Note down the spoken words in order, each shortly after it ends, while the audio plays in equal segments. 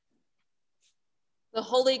The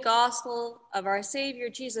Holy Gospel of our Savior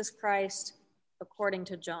Jesus Christ, according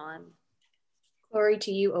to John. Glory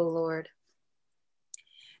to you, O Lord.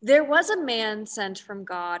 There was a man sent from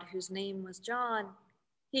God whose name was John.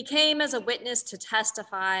 He came as a witness to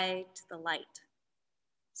testify to the light,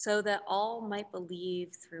 so that all might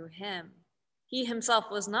believe through him. He himself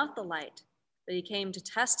was not the light, but he came to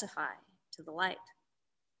testify to the light.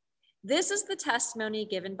 This is the testimony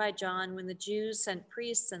given by John when the Jews sent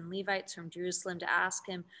priests and Levites from Jerusalem to ask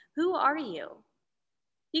him, "Who are you?"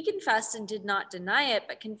 He confessed and did not deny it,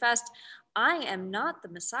 but confessed, "I am not the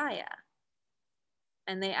Messiah."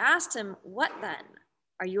 And they asked him, "What then?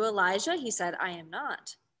 Are you Elijah?" He said, "I am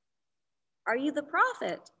not." "Are you the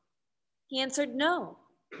prophet?" He answered, "No."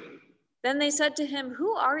 Then they said to him,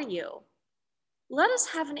 "Who are you? Let us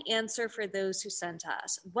have an answer for those who sent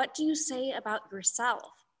us. What do you say about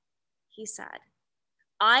yourself?" He said,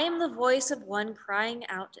 "I am the voice of one crying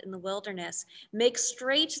out in the wilderness, 'Make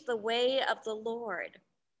straight the way of the Lord.'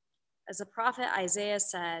 As the prophet Isaiah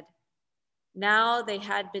said, now they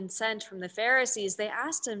had been sent from the Pharisees. They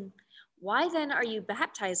asked him, "Why then are you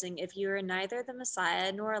baptizing if you are neither the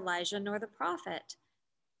Messiah nor Elijah nor the prophet?"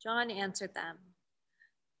 John answered them,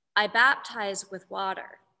 "I baptize with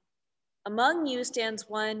water. Among you stands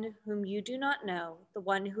one whom you do not know, the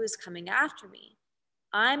one who is coming after me.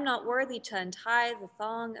 I'm not worthy to untie the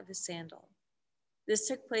thong of his sandal." This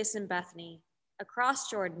took place in Bethany, across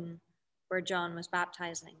Jordan, where John was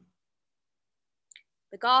baptizing.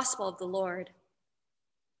 The Gospel of the Lord.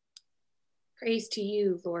 Praise to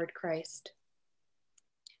you, Lord Christ.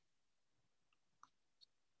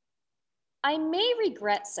 I may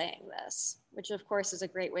regret saying this, which of course is a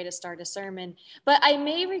great way to start a sermon, but I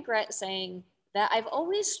may regret saying that I've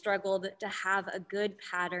always struggled to have a good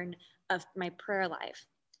pattern of my prayer life.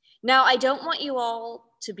 Now, I don't want you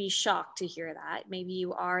all to be shocked to hear that. Maybe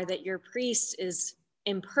you are, that your priest is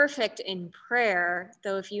imperfect in prayer,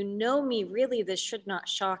 though if you know me, really, this should not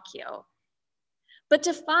shock you. But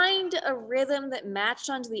to find a rhythm that matched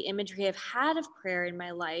onto the imagery I've had of prayer in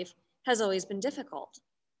my life has always been difficult.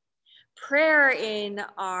 Prayer in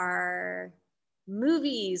our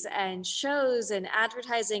movies and shows and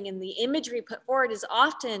advertising and the imagery put forward is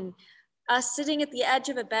often us sitting at the edge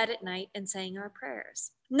of a bed at night and saying our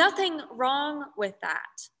prayers. Nothing wrong with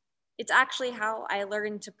that. It's actually how I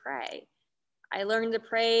learned to pray. I learned to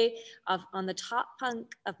pray on the top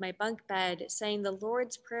bunk of my bunk bed, saying the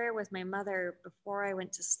Lord's Prayer with my mother before I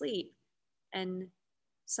went to sleep, and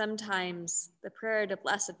sometimes the prayer to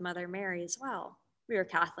Blessed Mother Mary as well. We were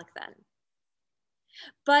Catholic then.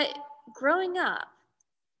 But growing up,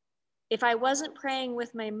 if I wasn't praying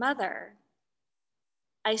with my mother,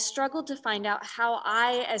 I struggled to find out how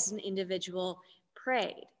I, as an individual,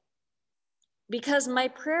 prayed. Because my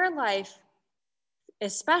prayer life,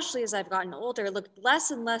 especially as I've gotten older, looked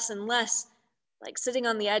less and less and less like sitting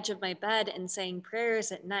on the edge of my bed and saying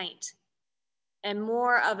prayers at night, and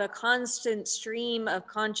more of a constant stream of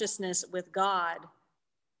consciousness with God,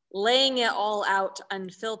 laying it all out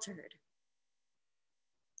unfiltered.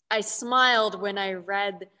 I smiled when I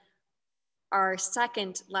read our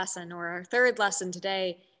second lesson, or our third lesson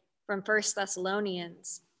today, from 1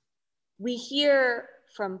 Thessalonians. We hear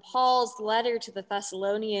from Paul's letter to the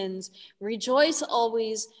Thessalonians, "Rejoice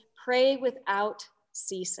always, pray without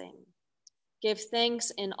ceasing. Give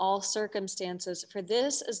thanks in all circumstances, for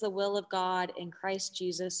this is the will of God in Christ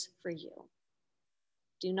Jesus for you.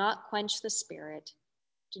 Do not quench the spirit.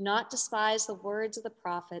 Do not despise the words of the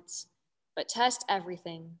prophets, but test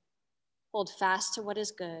everything. Hold fast to what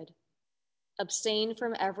is good. Abstain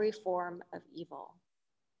from every form of evil."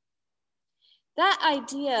 That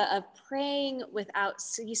idea of praying without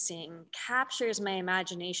ceasing captures my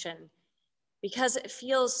imagination because it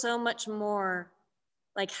feels so much more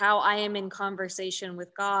like how I am in conversation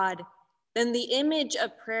with God than the image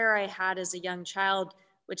of prayer I had as a young child,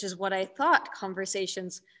 which is what I thought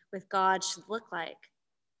conversations with God should look like.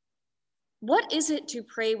 What is it to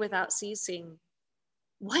pray without ceasing?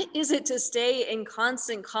 What is it to stay in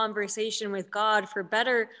constant conversation with God, for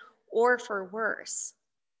better or for worse?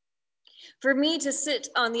 For me to sit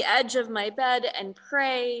on the edge of my bed and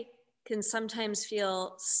pray can sometimes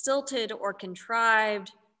feel stilted or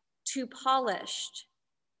contrived, too polished.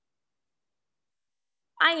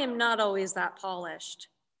 I am not always that polished,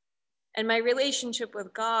 and my relationship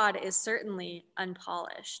with God is certainly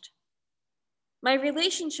unpolished. My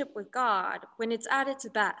relationship with God, when it's at its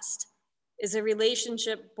best, is a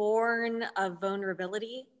relationship born of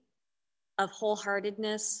vulnerability, of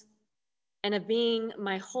wholeheartedness, and of being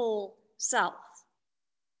my whole self.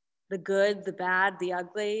 The good, the bad, the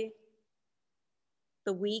ugly,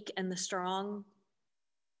 the weak and the strong.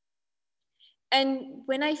 And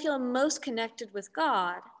when I feel most connected with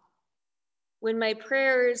God, when my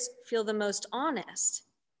prayers feel the most honest,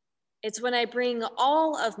 it's when I bring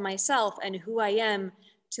all of myself and who I am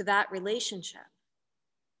to that relationship.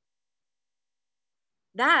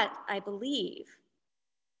 That, I believe,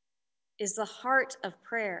 is the heart of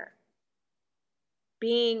prayer,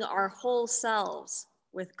 being our whole selves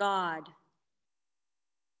with God.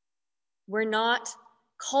 We're not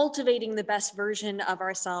cultivating the best version of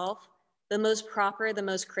ourselves, the most proper, the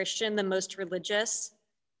most Christian, the most religious.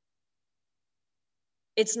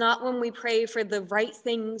 It's not when we pray for the right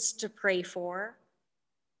things to pray for,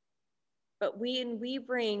 but we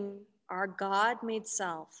bring our God-made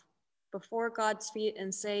self before God's feet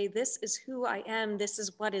and say, this is who I am, this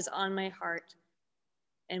is what is on my heart.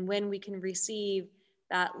 And when we can receive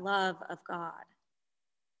that love of God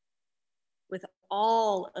with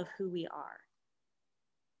all of who we are.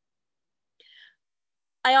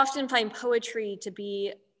 I often find poetry to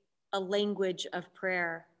be a language of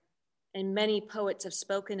prayer, and many poets have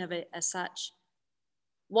spoken of it as such.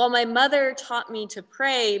 While my mother taught me to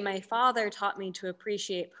pray, my father taught me to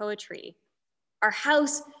appreciate poetry. Our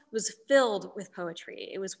house was filled with poetry.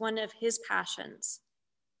 It was one of his passions.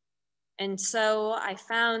 And so I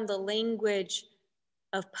found the language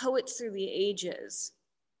of poets through the ages,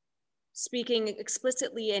 speaking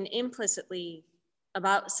explicitly and implicitly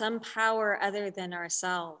about some power other than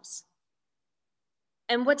ourselves.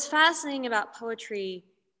 And what's fascinating about poetry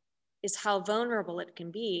is how vulnerable it can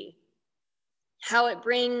be, how it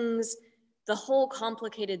brings the whole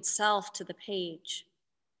complicated self to the page.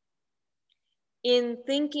 In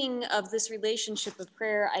thinking of this relationship of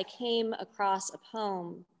prayer, I came across a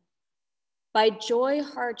poem by Joy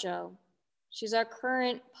Harjo. She's our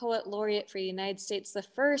current poet laureate for the United States, the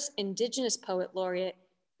first Indigenous poet laureate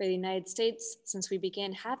for the United States since we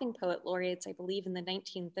began having poet laureates, I believe, in the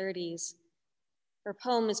 1930s. Her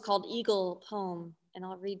poem is called Eagle Poem, and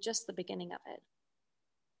I'll read just the beginning of it.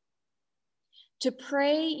 To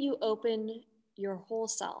pray, you open your whole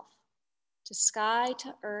self, to sky,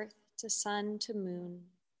 to earth, to sun, to moon,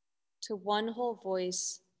 to one whole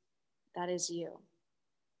voice that is you.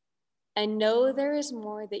 And know there is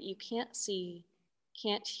more that you can't see,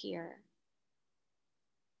 can't hear,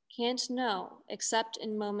 can't know, except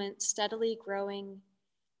in moments steadily growing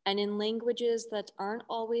and in languages that aren't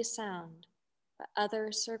always sound, but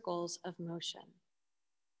other circles of motion.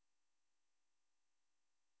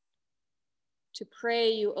 To pray,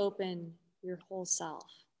 you open your whole self.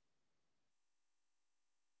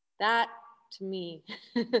 That, to me,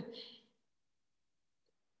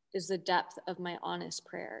 is the depth of my honest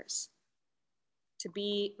prayers, to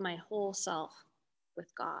be my whole self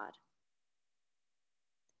with God.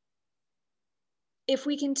 If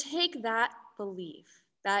we can take that belief,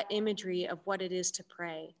 that imagery of what it is to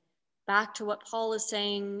pray, back to what Paul is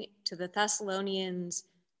saying to the Thessalonians,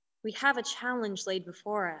 we have a challenge laid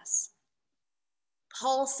before us.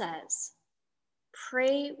 Paul says,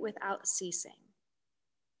 pray without ceasing.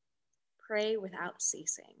 Pray without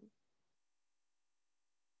ceasing.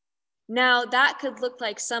 Now, that could look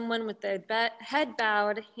like someone with their head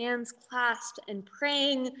bowed, hands clasped, and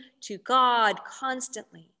praying to God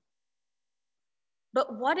constantly.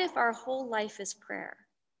 But what if our whole life is prayer?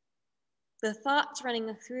 The thoughts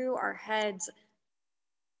running through our heads,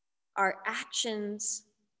 our actions,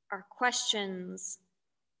 our questions,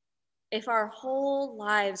 if our whole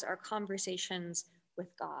lives are conversations with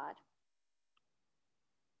God.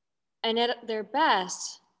 And at their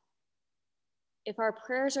best, if our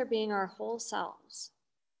prayers are being our whole selves,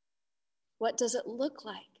 what does it look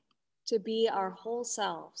like to be our whole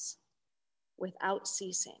selves without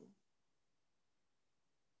ceasing?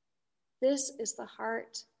 This is the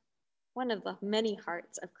heart, one of the many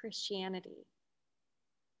hearts of Christianity.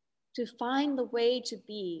 To find the way to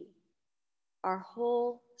be our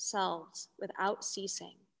whole selves without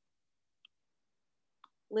ceasing.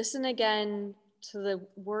 Listen again to the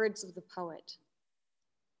words of the poet.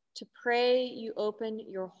 To pray, you open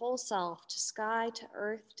your whole self to sky, to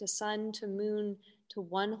earth, to sun, to moon, to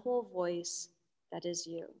one whole voice that is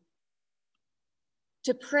you.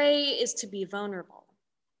 To pray is to be vulnerable.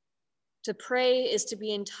 To pray is to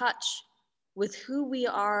be in touch with who we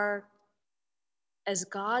are as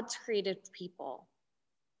God's created people,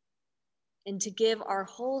 and to give our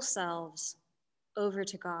whole selves over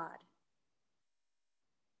to God.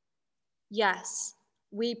 Yes,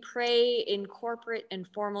 we pray in corporate and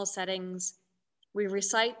formal settings. We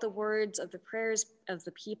recite the words of the prayers of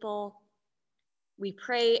the people. We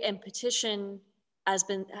pray and petition as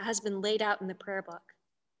has been laid out in the prayer book.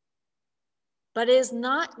 But it is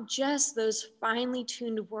not just those finely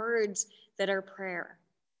tuned words that are prayer.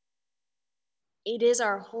 It is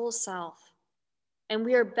our whole self. And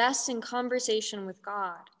we are best in conversation with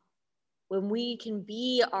God when we can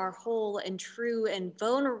be our whole and true and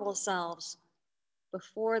vulnerable selves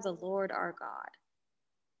before the Lord our God.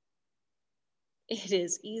 It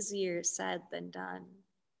is easier said than done.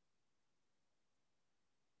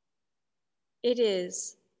 It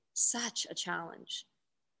is such a challenge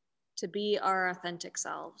to be our authentic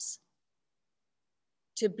selves,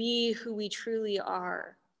 to be who we truly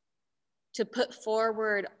are, to put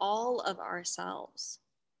forward all of ourselves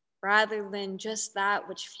rather than just that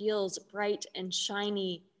which feels bright and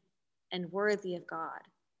shiny and worthy of God.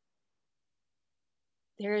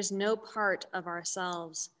 There is no part of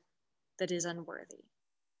ourselves that is unworthy.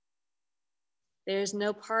 There is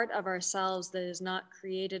no part of ourselves that is not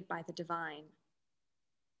created by the divine.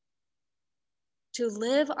 To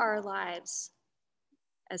live our lives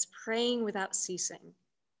as praying without ceasing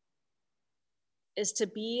is to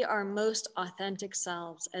be our most authentic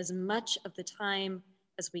selves as much of the time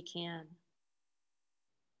as we can.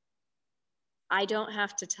 I don't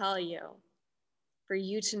have to tell you for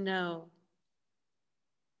you to know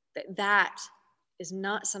that that is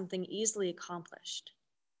not something easily accomplished,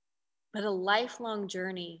 but a lifelong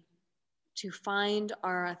journey to find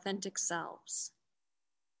our authentic selves,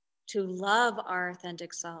 to love our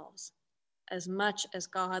authentic selves as much as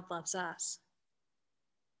God loves us.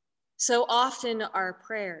 So often our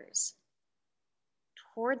prayers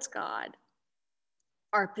towards God,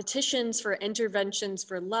 our petitions for interventions,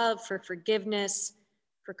 for love, for forgiveness,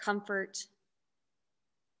 for comfort,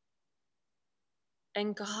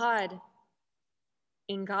 and God,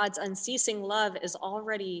 in God's unceasing love, is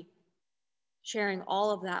already sharing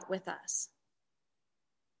all of that with us.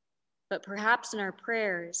 But perhaps in our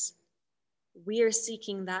prayers, we are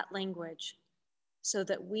seeking that language so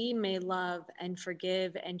that we may love and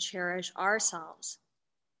forgive and cherish ourselves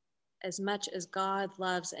as much as God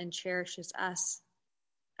loves and cherishes us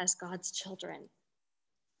as God's children.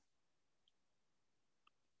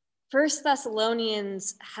 1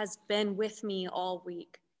 Thessalonians has been with me all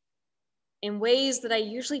week in ways that I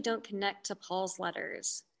usually don't connect to Paul's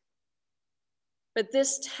letters. But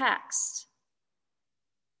this text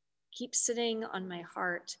keeps sitting on my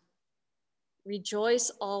heart. Rejoice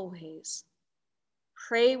always.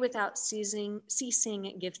 Pray without ceasing,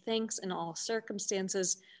 give thanks in all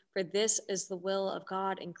circumstances, for this is the will of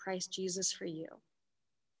God in Christ Jesus for you.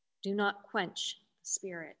 Do not quench the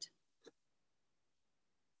Spirit.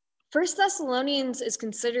 1 Thessalonians is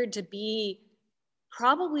considered to be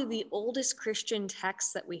probably the oldest Christian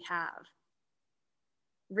text that we have,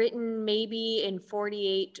 written maybe in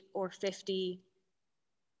 48 or 50.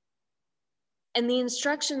 And the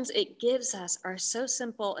instructions it gives us are so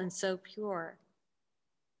simple and so pure.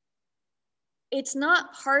 It's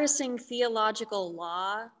not parsing theological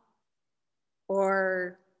law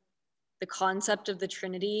or the concept of the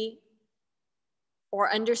Trinity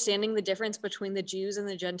or understanding the difference between the Jews and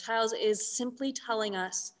the Gentiles. It is simply telling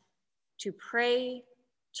us to pray,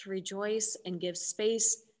 to rejoice, and give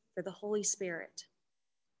space for the Holy Spirit.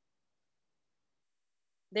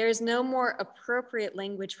 There is no more appropriate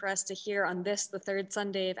language for us to hear on this, the third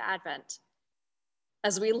Sunday of Advent,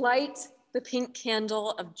 as we light the pink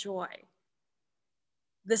candle of joy.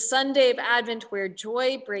 The Sunday of Advent where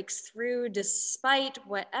joy breaks through despite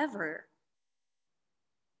whatever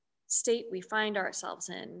state we find ourselves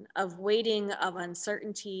in, of waiting, of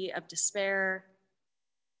uncertainty, of despair.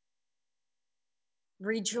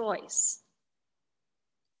 Rejoice.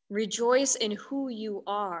 Rejoice in who you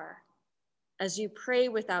are as you pray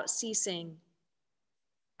without ceasing,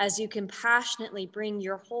 as you compassionately bring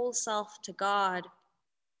your whole self to God.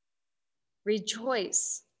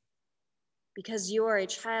 Rejoice because you are a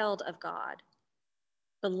child of God,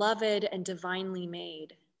 beloved and divinely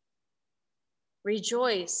made.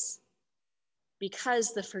 Rejoice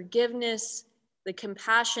because the forgiveness, the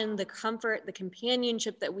compassion, the comfort, the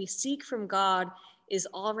companionship that we seek from God is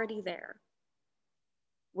already there,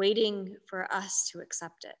 waiting for us to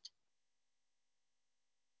accept it.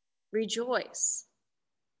 Rejoice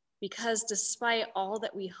because despite all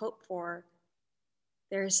that we hope for,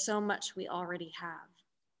 there is so much we already have.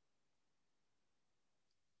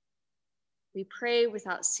 We pray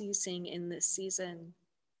without ceasing in this season.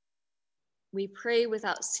 We pray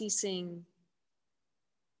without ceasing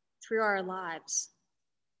through our lives.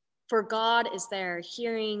 For God is there,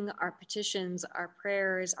 hearing our petitions, our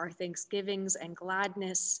prayers, our thanksgivings and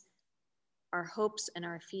gladness, our hopes and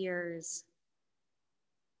our fears.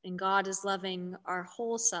 And God is loving our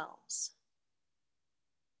whole selves.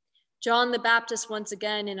 John the Baptist, once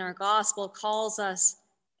again in our gospel, calls us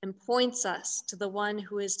and points us to the one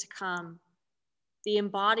who is to come, the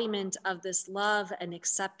embodiment of this love and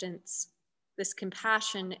acceptance, this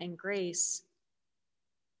compassion and grace.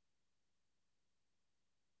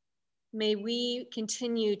 May we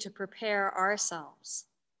continue to prepare ourselves,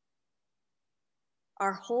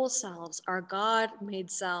 our whole selves, our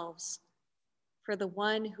God-made selves, for the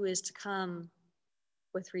one who is to come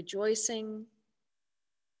with rejoicing,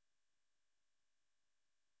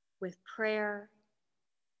 with prayer,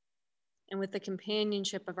 and with the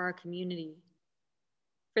companionship of our community.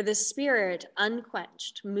 For the Spirit,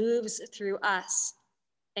 unquenched, moves through us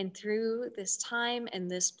and through this time and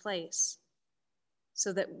this place,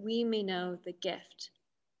 so that we may know the gift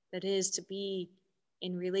that is to be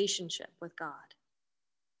in relationship with God.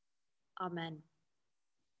 Amen.